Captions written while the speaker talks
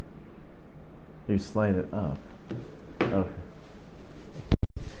You slide it up. Okay.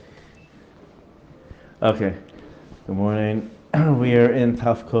 Okay. Good morning. We are in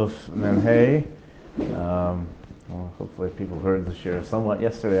Tafkuf Memhei. Well, hopefully people heard the share somewhat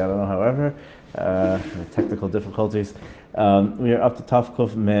yesterday. I don't know. However, technical difficulties. We are up to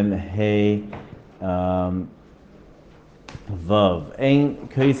Tafkuf Memhei Vav. Ein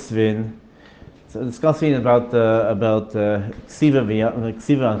Kaisvin. So discussing about Ksiva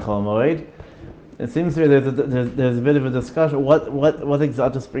on Chol Moed. It seems to me there's a bit of a discussion. What exactly? I'll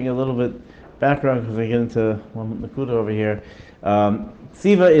just bring a little bit background because we get into one Nakuda over here.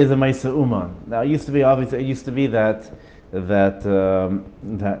 Ksiva is a Maisa Uman. Now it used to be that they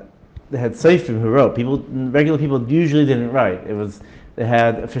had Seifim who wrote. Regular people usually didn't write. They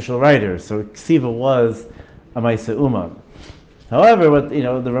had official writers. So Ksiva was a Maisa Uman. However,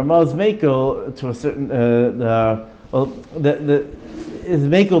 the Ramaz Mekel to a certain is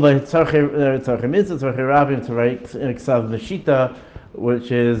Mekel by Tzarchei Mitzvah, Tzarchei Rabim to write Ksav Veshita,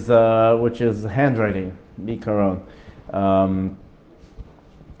 which is handwriting, Bikaron.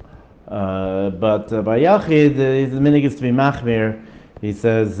 But by Yachid, the minig is to be Machmir. He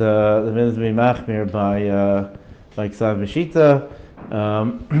says the minig is to be Machmir by Ksav Veshita.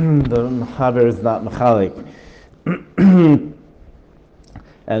 The Mechaber is not Mechalik.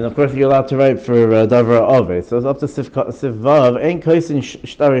 And of course, you're allowed to write for Davra Ove. So it's up to Sivvav. Ein Koisin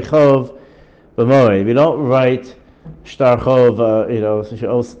Shtarchov B'moed. We don't write Shtarchov.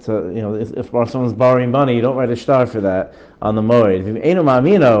 If someone's borrowing money, you don't write a shtar for that on the Moed. If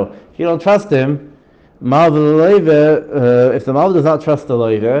you don't trust him, Mal v'Leive. If the Mal does not trust the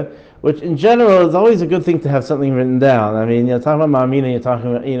Leive, which in general is always a good thing to have something written down. I mean, you're talking about Ma'amina, you're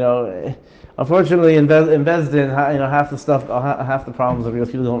talking about, unfortunately, in Bezdin, half the problems are because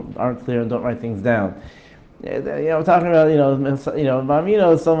people aren't clear and don't write things down. We're talking about,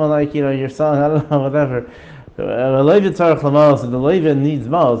 Mamino is someone like, your son, I don't know, whatever. Leiva tzarech lamalos, the Leiva needs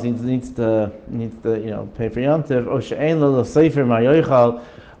malos, needs to pay for yontiv. Or she'ein lo sefer ma'yoichal,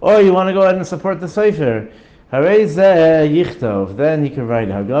 or you want to go ahead and support the sefer. Harei zeh yichtov, then he can write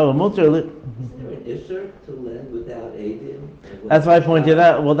Haggadah. Mutter. To lend without aiding. That's why I pointed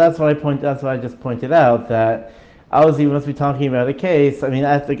out. Well, that's why I just pointed out that obviously we must be talking about a case. I mean,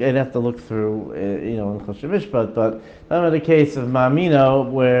 I'd have to look through, in Choshev Mishpat, but talking about a case of Ma'amino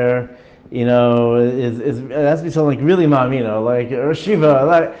where, it has to be something like really Ma'amino, like or Shiva.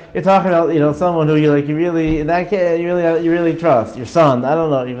 Like you're talking about, someone who you really in that case you really trust your son. I don't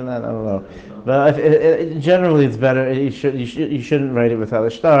know, even that I don't know, but generally it's better. You shouldn't write it without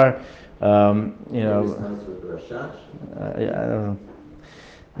a star. I don't know.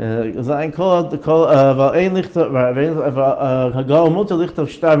 Zayin called Va'ein Lichtov Hagal Mutar Lichtov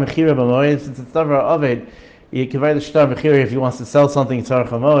Shtar Mechira B'Moed. Since it's Davar Aved, you can write a Shtar Mechira if he wants to sell something Tzarech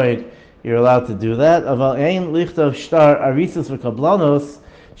HaMoed. You're allowed to do that. Va'ein Lichtov Shtar Arisus V'Kablanos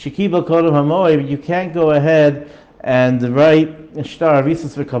Shekiba Kodem HaMoed. You can't go ahead and write Shtar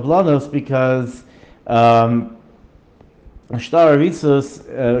Arisus V'Kablanos because Shtar Arisus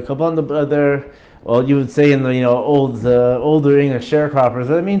Kablan they're. Well, you would say in the older English sharecroppers,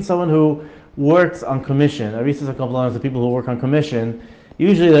 that means someone who works on commission. Arisas HaKablan is the people who work on commission.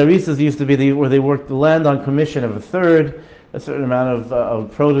 Usually the arisas used to be where they worked the land on commission of a certain amount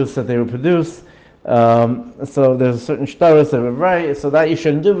of produce that they would produce. So there's a certain shtaros that would write, so that you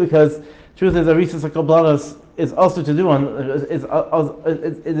shouldn't do because truth is Arisas HaKablanos is also to do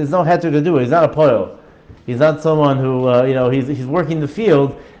there's no heter to do it. He's not a poil. He's not someone who he's working the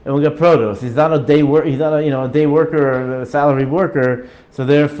field and will get produce. He's not a day He's not a day worker or a salary worker. So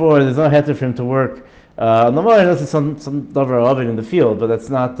therefore, there's no heter for him to work. Normally, unless it's some davar oven in the field, but that's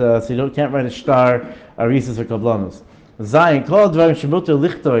not. So you can't write a shtar arisus or kablanus. Zayin kol dvarim shemuter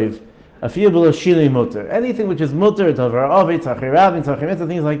lichtoiv afiyu below shili muter. Anything which is muter davar oven tzarchei rabin tzarchei mitzvah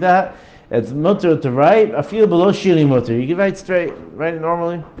things like that. It's muter to write afiyu below shili muter. You can write straight, write it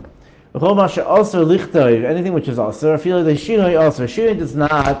normally. Also lichtoiv, anything which is also, I feel like the shinoi also. Shinoi does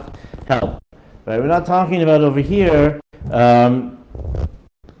not help. Right? We're not talking about over here. We're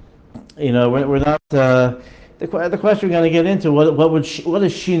not. The question we're going to get into what does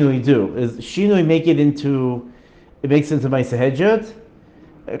shinoi do? Is shinoi make it into? It makes it into Maisa Hedjot.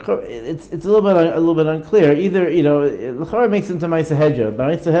 It's a little bit unclear. Either L'chara makes it into Maisa Hedjot.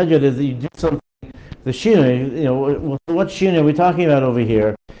 Maisa Hedjot is that you do something. The shinoi, what shinoi are we talking about over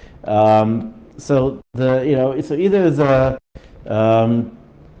here? So either is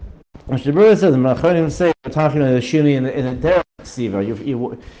Mr. Brewer says, we're talking about the shini in a derech siva.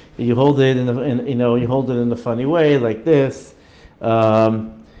 You hold it you hold it in a funny way like this, or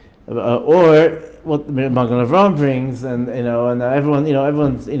what Magen Avram brings, and everyone's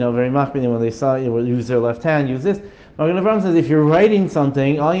very machmir when they saw use their left hand, use this. Magen Avram says if you're writing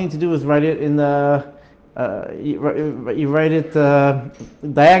something, all you need to do is write it in the you write it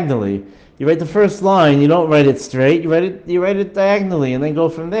diagonally. You write the first line. You don't write it straight. You write it diagonally, and then go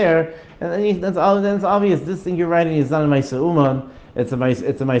from there. And then then it's obvious. This thing you're writing is not a Maisa Uman. It's a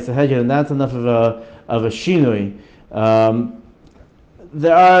Maisa Hedger, and that's enough of a shinui.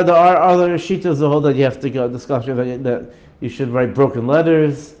 There are other shitas that hold that you have to go discussion that you should write broken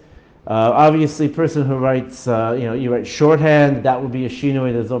letters. Obviously, person who writes, you write shorthand, that would be a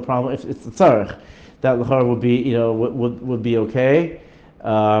shinui. There's no problem. If it's a tzarech, that l'chor would be, would be okay.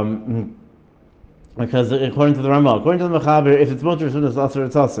 Because according to the Ramah, according to the Mechaber, if it's motor, it's aser,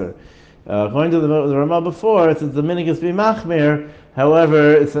 it's aser. According to the Ramah before, since the minig is be machmir,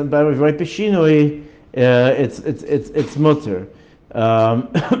 however, it's by right b'shinui, it's mutter.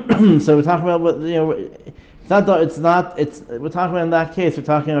 So we're talking about what we're talking about in that case. We're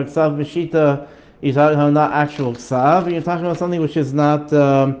talking about ksav b'shita. You're talking about not actual ksav, and you're talking about something which is not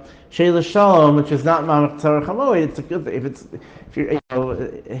sheila shalom, which is not mamach tzarech hamoed. It's a good thing. If you're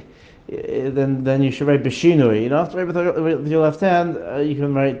then you should write b'shinui. You don't have to write with your left hand. You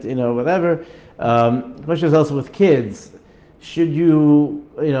can write whatever. The question is also with kids. Should you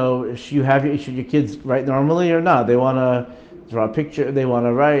should your kids write normally or not? They want to draw a picture. They want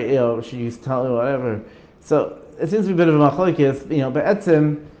to write. Should you tell them whatever? So it seems to be a bit of a machlokes. But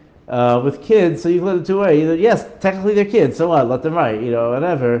etzim with kids, so you can let it two ways. Yes, technically they're kids. So what? Let them write.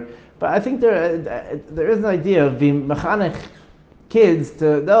 Whatever. But I think there is an idea of being mechanech kids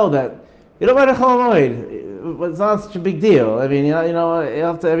to know that you don't write a chol hamoed. It's not such a big deal. I mean, you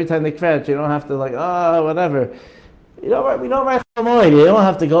have to every time they fetch, you don't have to whatever. We don't write chol hamoed. You don't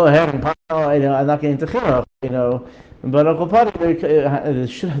have to go ahead and I'm not getting to chinuch. But Uncle Potter, they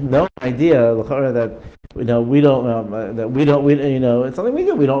should have no idea that we don't it's something we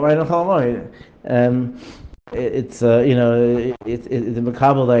do. We don't write a chol hamoed. It's it's a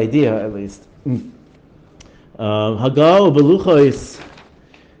macabre idea at least. Hago beluchos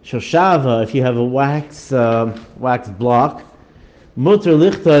shoshava. If you have a wax block, muter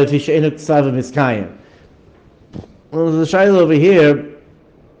lichta if you she'enu ksav miskayim. Well, there's a shayla over here.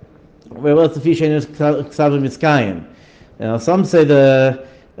 What's the fish she'enu ksav miskayim? Some say the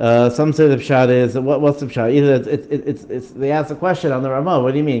pshat is what's the pshat? Either it's they ask a question on the Ramah.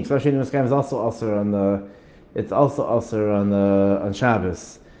 What do you mean? Ksav she'enu miskayim is also on the. It's also on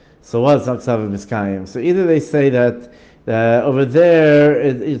Shabbos. So what's Aksav Miskayim? So either they say that over there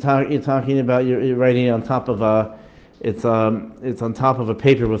you're talking about you're writing on top of it's on top of a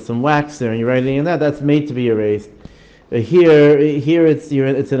paper with some wax there, and you're writing in that's made to be erased. Here it's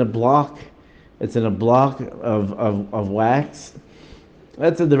in a block. It's in a block of wax.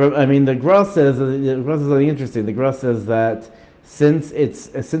 The Gra says the Gra is really interesting. The Gra says that since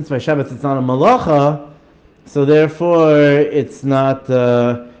by Shabbos it's not a malacha. So therefore, it's not.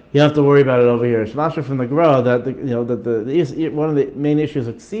 You don't have to worry about it over here. Shmasha from the Gra that one of the main issues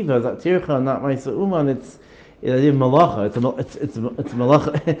of ksiva is that tircha, not ma'isa uman. It's malacha. It's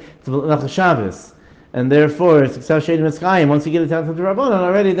malacha. It's malacha Shabbos, and therefore it's ksav she'enu miskayim. Once you get it down to the Rabbanon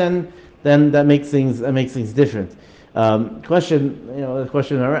already, then that makes things different. Question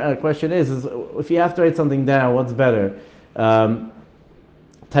is if you have to write something down, what's better?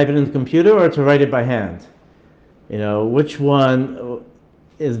 Type it in the computer or to write it by hand? Which one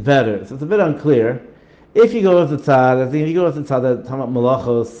is better? So it's a bit unclear. If you go with the tzad, I think if you go with the tzad that talking about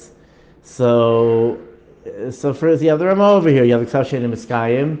malachos, so first you have the Ramah over here. You have the ksav she'enu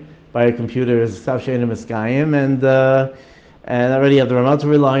miskayim by your computer is ksav she'enu miskayim, and already you have the Ramah to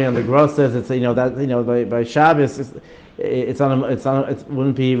rely on. The Gra says it's by Shabbos it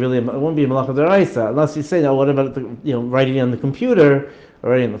wouldn't be a malacha deraisa unless you say what about writing on the computer.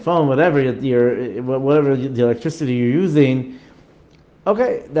 Or in the phone, whatever the electricity you're using.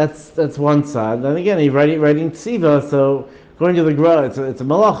 Okay, that's one side. Then again, you're writing tsiva. So according to the Gra, it's a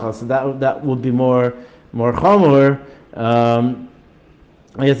malacha. So that would be more chamor. I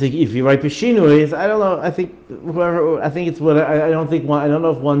guess if you write b'shinuis, I don't know. I think it's what I don't know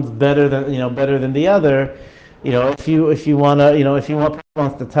if one's better than the other. If you want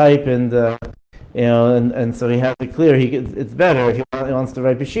to type and. And so he has it clear. It's better if he wants to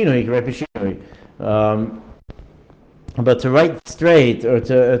write b'shinui, he can write b'shinui. But to write straight or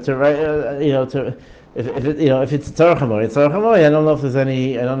to write, if it's tzarech hamoed, it's tzarech hamoed. I don't know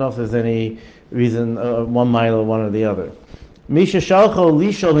if there's any reason one mile or one or the other. Misha shalcho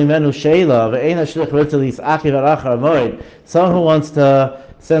lishol mimenu sheila ve'ena shlich v'tzelis achiv arachar hamoed. Someone who wants to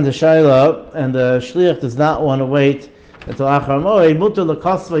send a sheila and the shliach does not want to wait until Achar Moed. Mutter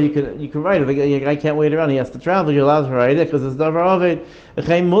L'Kasva, you can write it. The guy can't wait around. He has to travel. You're allowed to write it because it's Davar Ovid.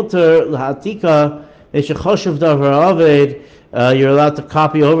 Echem Mutter L'Hatika. Eshechoshev Davar Ovid. You're allowed to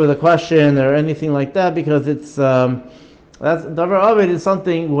copy over the question or anything like that because it's that's Davar Ovid is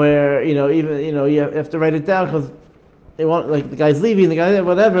something where even you have to write it down because they want, like, the guy's leaving, the guy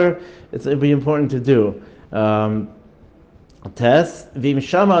whatever. It'd be important to do. Test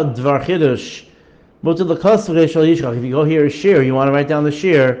v'imshama dvar chidush mutar l'kasvei shel yishkach. If you go here a shir, you want to write down the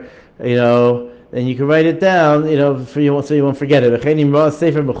shir, then you can write it down, so you won't forget it. V'chenim ra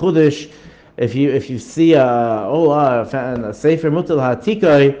sefer b'chudish. If you see a sefer mutar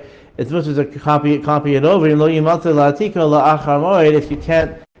l'hatikai, it's mutar to copy it over. Lo yimatar l'hatika la'achar moed. If you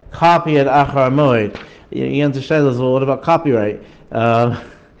can't copy it achar moed, you understand this. Well, what about copyright? If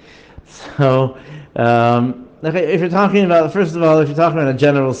you're talking about, first of all, if you're talking about a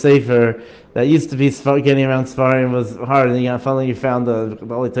general sefer that used to be getting around Sfarim was hard, and finally you found the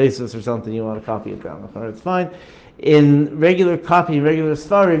Bali Tesis or something, you want to copy it down. It's fine. In regular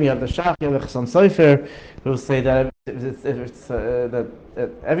Sfarim, you have the Shach, you have the Chasam Sofer, who say that that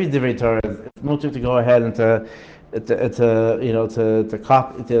every Divrei Torah it's mutter to go ahead and to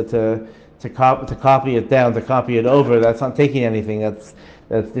copy it down, to copy it over. That's not taking anything. That's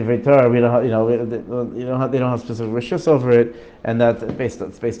Divrei Torah. We don't have, they don't have specific rishus over it, and that's based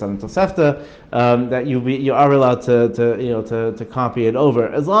on Tosefta, that you are allowed to copy it over,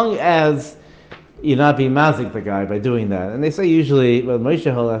 as long as you're not being mazik the guy by doing that. And they say usually, well,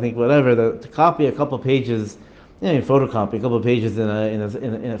 Moshe Hol, I think, whatever, to copy a couple pages, photocopy a couple of pages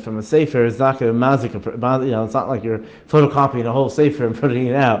from a sefer is not going to mazik. It's not like you're photocopying a whole sefer and putting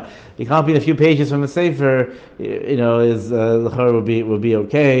it out. You copying a few pages from a sefer, is l'chor would be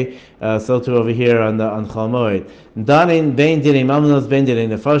okay. So too over here on Chol Moed. Danin bein dinei mamanos bein dinei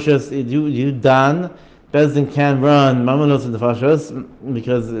nefashos. You dan. Bezdin can run mamanos and nefashos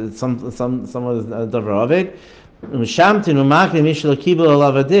because someone is davar of it. Shamtin u'maklim mishlo kibul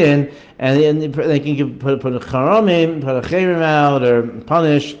alavadin, and they can put a charomim, put a cherim out, or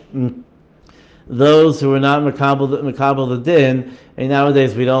punish those who are not makabel the din. And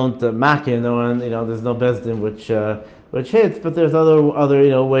nowadays we don't makim. No one, there's no bezdin which hits, but there's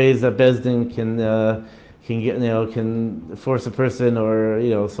other ways that bezdin can force a person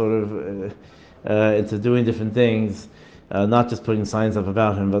or sort of into doing different things, not just putting signs up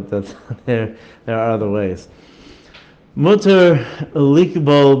about him, but that there are other ways. Mutter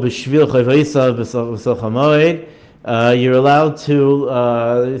likbol b'shvil chayvayisa b'soch hamoed. You're allowed to.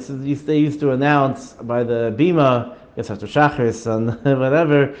 They used to announce by the bima, I guess after Shachris and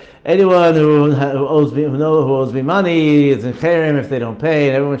whatever. Anyone who owes me money is in cherem if they don't pay,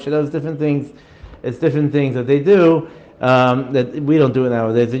 and everyone should know different things. It's different things that they do. That we don't do it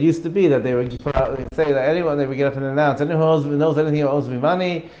nowadays. It used to be that they would say that anyone, they would get up and announce, anyone who knows anything who owes me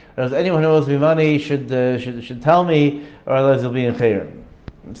money, or anyone who owes me money should tell me, or otherwise he'll be in chayr.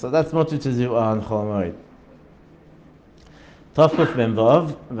 So that's much to do on Chol Moed. Tafkuf Ben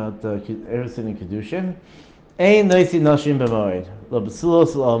Vav, about Erusin and Kedushin. Ein noisi nashim b'moed, lo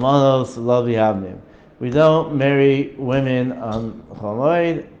b'sulos, lo almanos, lo b'yavnim. We don't marry women on Chol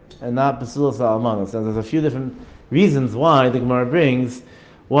Moed, and not b'sulos, lo almanos. And there's a few different reasons why the Gemara brings.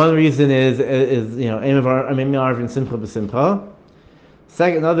 One reason is Arvin Simcha b'Simcha.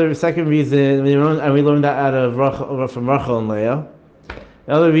 Second reason, and we learned that out of from Rachel and Leah.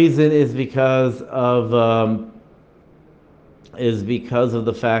 Another reason is because of the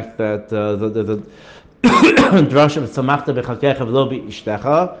fact that the drashim samachta b'chalkecha v'lo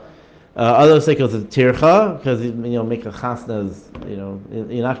b'ishtecha. Others say because it's tircha, because make a chasna is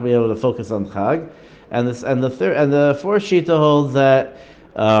you're not going to be able to focus on chag. And the fourth shita holds that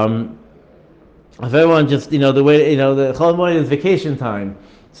if everyone just the way the Chol Moed is vacation time,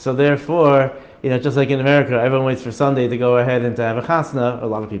 so therefore just like in America, everyone waits for Sunday to go ahead and to have a chasna. A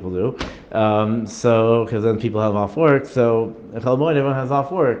lot of people do, so because then people have off work. So at Chol Moed, everyone has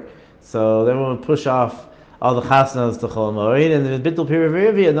off work, so everyone would push off all the chasnas to Chol Moed, and the bittul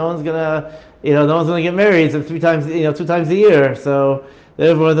pirivivia, no one's gonna get married. So 2 times a year, so.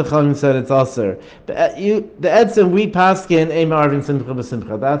 Therefore, the Chachamim said it's aser. But the Edson we paskin ein marvin simcha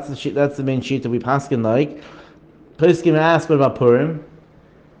b'simcha. That's the main sheet that we paskin like. Poskim ask, what about Purim?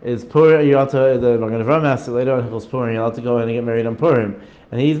 Is Purim you ought to? The Magen Avraham asked it later on. Hilchos Purim, you ought to go ahead and get married on Purim,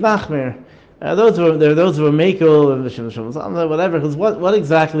 and he's machmir. Those who are mekel and whatever. Because what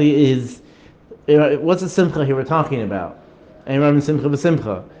exactly is what's the simcha here we're talking about? Ein marvin simcha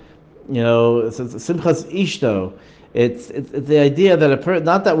b'simcha. Simchas ishto. It's the idea that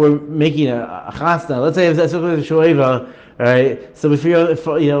not that we're making a chasna. Let's say it's a shoeva, right? So if we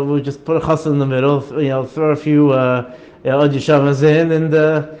just put a chasna in the middle, throw a few Od Yishama's in, and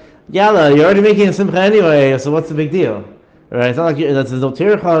yalla, you're already making a simcha anyway, so what's the big deal? Right? It's not like that's no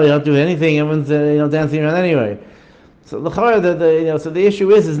tircha, you don't do anything, everyone's dancing around anyway. So the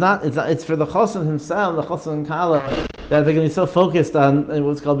issue is not it's for the chosin himself, the chosin kala, that they're going to be so focused on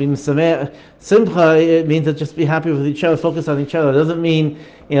what's called being simcha. It means to just be happy with each other, focus on each other. It doesn't mean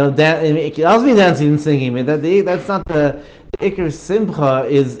it can also mean dancing and singing. I mean, that's not the ikar simcha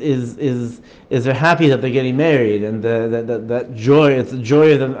is they're happy that they're getting married, and that joy. It's the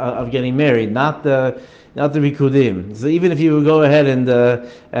joy of getting married, not the rikudim. So even if you would go ahead and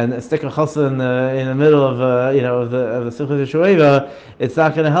stick a chassan in the middle of the simcha shoeva, it's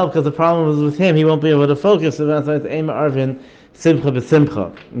not going to help because the problem is with him. He won't be able to focus. So that's why it's ema arvin simcha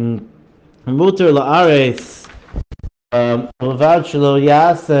b'simcha. Muter la'ares levad shelo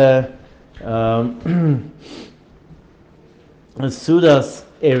yaseh sudas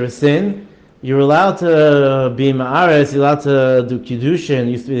erisin. You're allowed to be ma'ares. You're allowed to do kiddushin.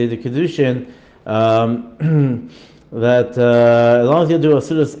 Used to be the kiddushin. That as long as you do a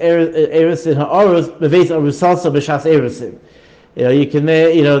sudas erisin ha'arus beveis arusalsa b'shas erisin, you can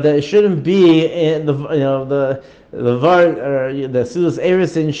that it shouldn't be in the var or the sudas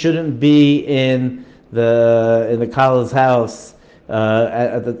erisin shouldn't be in the kala's house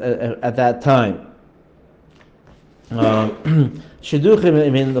at that time. Shidduchim, I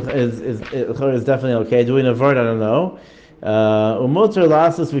mean, is definitely okay. Doing a vart, I don't know. Umuter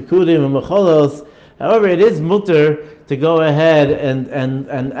lasus vikudim u'mecholos. However, it is mutter to go ahead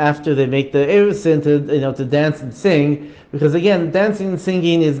and after they make the erisin to dance and sing, because again, dancing and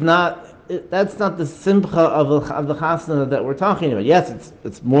singing is not. That's not the simcha of the chasna that we're talking about. Yes,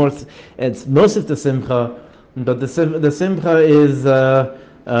 it's most of the simcha, but the simcha is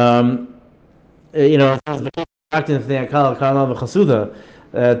practice the akal kanal v'chasuda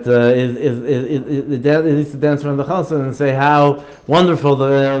that it needs to dance around the chasna and say how wonderful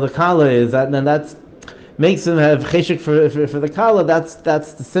the kala is. That and that's makes him have cheshik for the kala. That's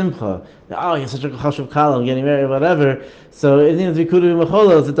the simcha. Oh, you're such a chashuv kala. I'm getting married, whatever. So it means vikudu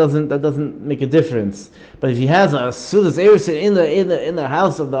mecholos. That doesn't make a difference. But if he has a sudas erisin in the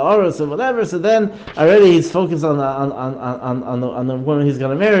house of the oros or whatever, so then already he's focused on the woman he's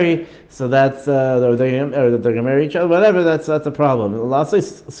going to marry. So that's or they're going to marry each other, whatever. That's a problem. Lastly,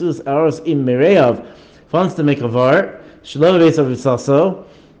 sudas oros im mireyav wants to make a var shelo v'esav v'saso.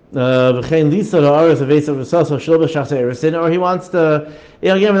 Or he wants to,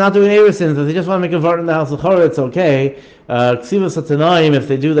 again, we're not doing erisin, so they just want to make a vart in the house of Chorah, it's okay. If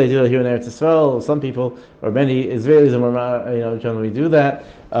they do it here in Eretz Yisrael. Some people, or many Israelis, generally do that.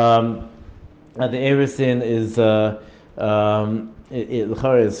 The erisin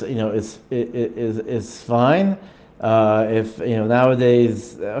is fine. If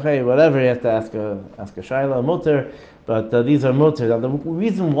nowadays, okay, whatever, you have to ask a shaila, a mutter. But these are mutter. Now, the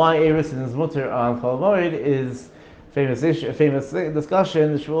reason why erisin is mutter on Chol Moed is famous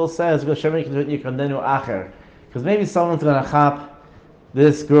discussion. The Shmuel says because maybe someone's going to chop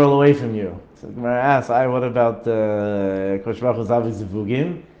this girl away from you. So the Gemara asks, what about Kosh Baruch Hu's Avi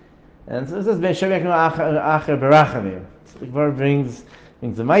Zivugim? And so it says Shem Yeknu Acher Berachamim. The Gemara brings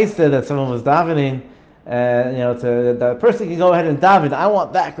the Meister that someone was davening. The person can go ahead and daven. I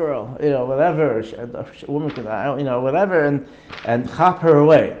want that girl, whatever. A woman can, whatever, and chop her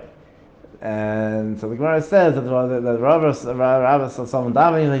away. And so the Gemara says that the Rav saw someone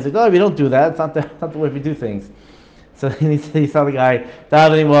davening, and he said, "Oh, we don't do that. It's not the way we do things." So he saw the guy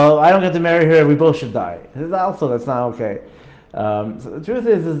davening. Well, I don't get to marry her. We both should die. He says, also, that's not okay. So the truth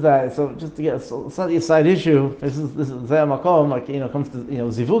is that just to get slightly a side issue. This is Zeh Makom, comes to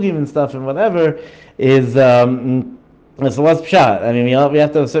zivugim and stuff and whatever is it's a less pshat. I mean, we have to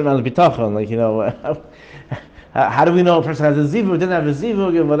have a certain amount of bitachon. How do we know a person has a zivug, didn't have a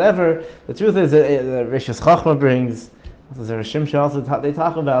zivug, and whatever? The truth is that Rishas Chachma brings. There's a Shimshon also they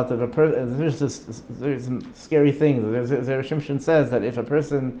talk about that there's some scary things. There's a Shimshon says that if a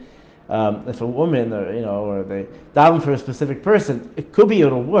woman or they daven for a specific person, it could be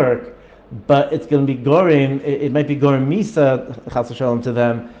it'll work, but it's going to be gorim. It might be gorim misa chas v'shalom to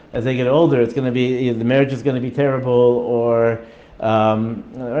them as they get older. It's going to be the marriage is going to be terrible, or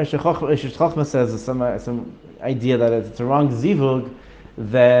Rosh Chochmah says some idea that if it's a wrong zivug,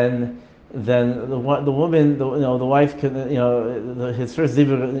 then the woman, the wife can, his first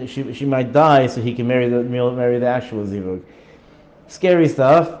zivug, she might die, so he can marry the actual zivug. Scary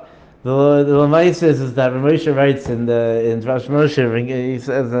stuff. The Lamai says is that Ramosha writes in Drash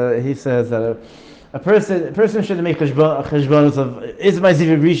Moshe, he says that a person shouldn't make cheshbonos of is my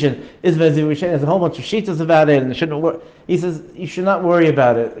zivug rishon, is my zivug rishon. There's a whole bunch of shitas about it, and it shouldn't work. He says you should not worry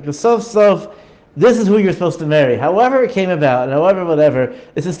about it because sof This is who you're supposed to marry. However it came about, and however whatever,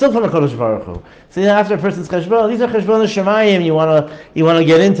 this is still from a Kodesh Baruch Hu. So after a person's cheshbon, these are cheshbon shemayim. You wanna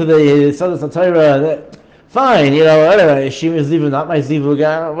get into the Sodas Torah. Fine, whatever. She is zivug, not my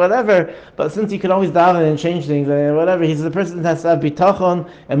zivug, whatever. But since you can always daven and change things, whatever. He says the person has to have bitachon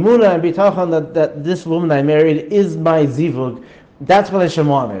and muna and bitachon that this woman I married is my zivug. That's what Hashem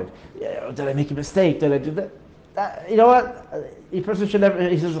wanted. Did I make a mistake? Did I do that? You know what? A person should never.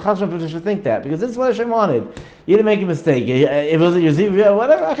 He says the Chacham person should think that because this is what Hashem wanted. You didn't make a mistake. It wasn't your zivug,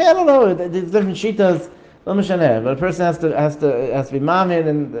 whatever. Okay, I don't know. There's different shitas. But a person has to be mamin,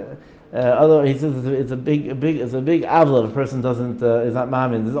 and although he says it's a big avla if a person doesn't is not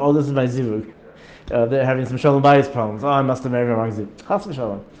mamin. This is my zivug. They're having some shalom bayis problems. I must have married the wrong zivug. Chas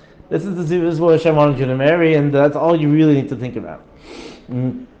v'shalom. This is the zivug. This is what Hashem wanted you to marry, and that's all you really need to think about.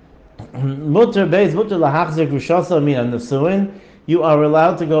 Mutter beis mutter lahachzer grushasa min nesuin. You are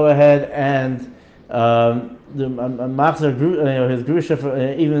allowed to go ahead and machzer his grusha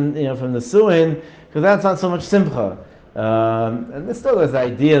even from the suin, because that's not so much simcha. And there's still this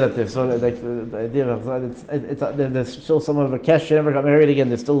idea that there's sort of like the idea of there's still some of a kesher. Never got married again.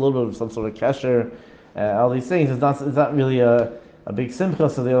 There's still a little bit of some sort of kesher. All these things. It's not really a big simcha,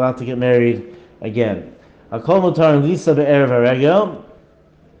 so they're allowed to get married again. Akol mutar and lisa be'erev haregel.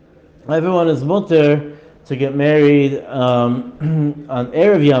 Everyone is mutter to get married on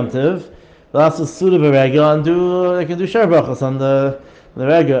erev Yom Tov. They'll also suda be'regel and they can do shar brachos on the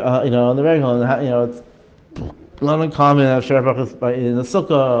regel, on the regel, and it's not uncommon to have shar brachos in the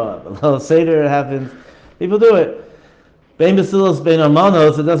sukkah, the seder. It happens. People do it. Bein basulas, bein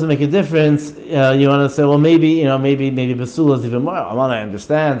almanos. It doesn't make a difference. You want to say, well, maybe basula is even more. Almana, I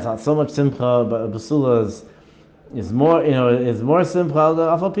understand. It's not so much simcha, but basula is more. Is more simcha.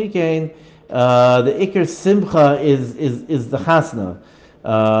 Afal pikein. The ikar simcha is the chasna.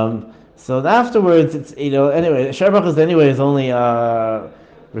 So afterwards, it's anyway. Shar brachos anyway is only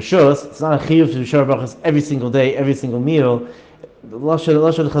rishus. It's not a chiyuv to do shar brachos every single day, every single meal. The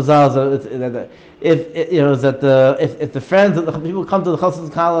lashon chazal is that if the friends, the people come to the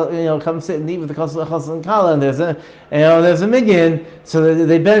chassan kala, come sit and eat with the chassan kala, and there's a minyan, so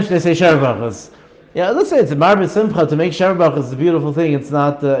they bench, they say shar brachos. Let's say it's a marbet simcha to make shar brachos. It's a beautiful thing. It's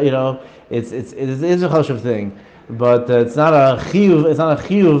not it is a chashuv thing, but it's not a chiyuv. It's not a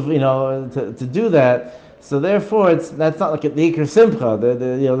chiyuv, to do that. So therefore, that's not like the ikar simcha.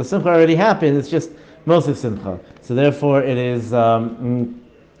 The simcha already happened. It's just mostly simcha. So therefore, it is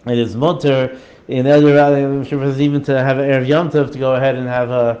mutter in other even to have an erev Yom Tov to go ahead and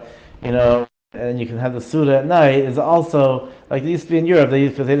have and you can have the suda at night is also like they used to be in Europe.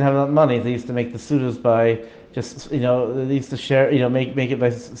 Because they didn't have enough money. They used to make the sudas by just they used to share make it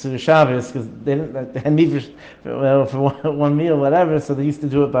by suda Shabbos because they didn't meet for one meal whatever. So they used to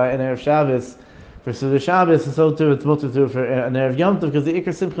do it by an erev Shabbos for Suda Shabbos, and so too it's mutter to do it for an erev Yom Tov because the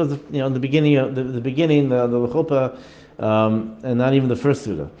ikar simcha is in the beginning the lechuppah, and not even the first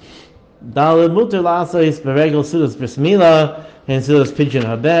Suda. Daled mutter la'asa is beregel Sudas bris milah and Sudas pidyon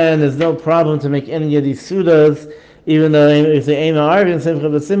haben. There's no problem to make any of these Sudas, even though if they aim at arvin simcha,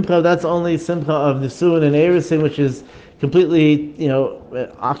 but simcha that's only simcha of nisuin and erusin, which is completely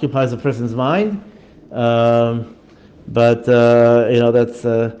occupies a person's mind. But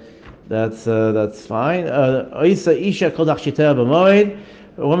that's fine.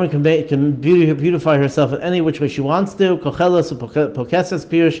 A woman can beautify herself in any which way she wants to.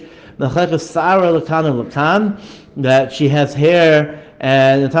 That she has hair,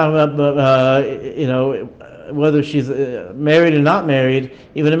 and talking about whether she's married or not married.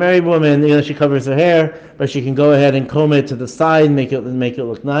 Even a married woman, she covers her hair, but she can go ahead and comb it to the side, make it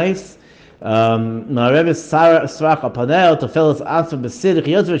look nice. She can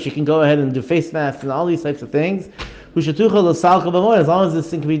go ahead and do face masks and all these types of things. As long as this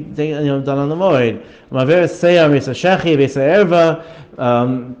thing can be done on the moed.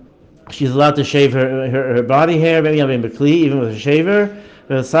 She's allowed to shave her body hair, even with a shaver.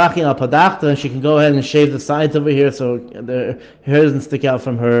 And she can go ahead and shave the sides over here so the hair doesn't stick out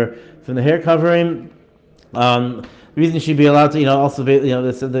from the hair covering. The reason she'd be allowed to, also be,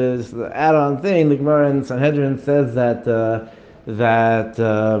 this add-on thing, the Gemara in Sanhedrin says that by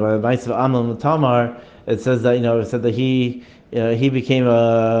Ma'asav Amnon Tamar, it says that it said that he became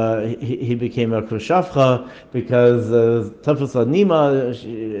a Khrushchevcha because Tafus Nima,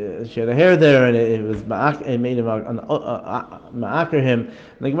 she had a hair there and it made him ma'aker him.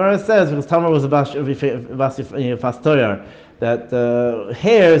 And the Gemara says because Tamar was a Fastoyar that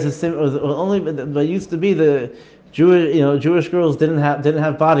hair is only but used to be the Jewish girls didn't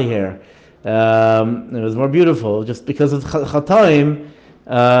have body hair. It was more beautiful just because of Chataim.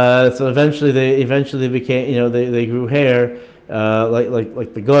 So eventually became, they grew hair,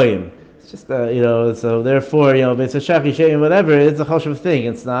 like the goyim. It's just, so therefore, it's a shaki shem, whatever. It's a choshev thing.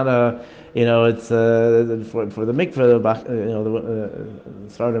 It's not a, it's for the mikveh,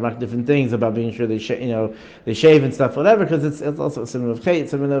 started to make different things about being sure they shave and stuff, whatever, because it's also a symbol of chait,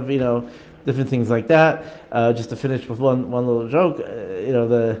 symbol of, different things like that. Just to finish with one little joke,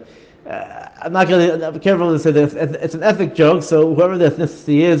 the I'm not going to be careful to say that it's an ethnic joke, so whoever the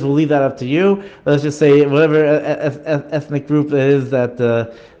ethnicity is, we'll leave that up to you. Let's just say whatever ethnic group it is that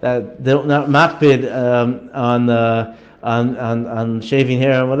that they're not makbid on shaving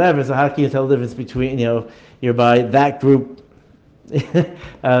hair and whatever. So how can you tell the difference between you're by that group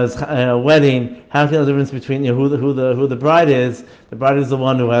as a wedding? How can you tell the difference between who the bride is? The bride is the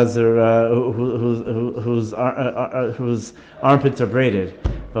one who has her whose armpits are braided,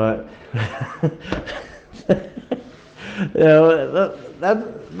 but that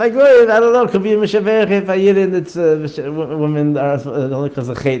like I don't know. Could be a mishavech if I yidin. It's women are only because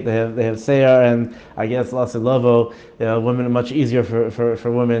of chait. They have seyar, and I guess lots of lovo. Women are much easier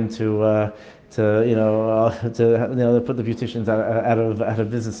for women to put the beauticians out of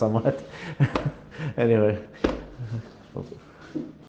business somewhat. Anyway.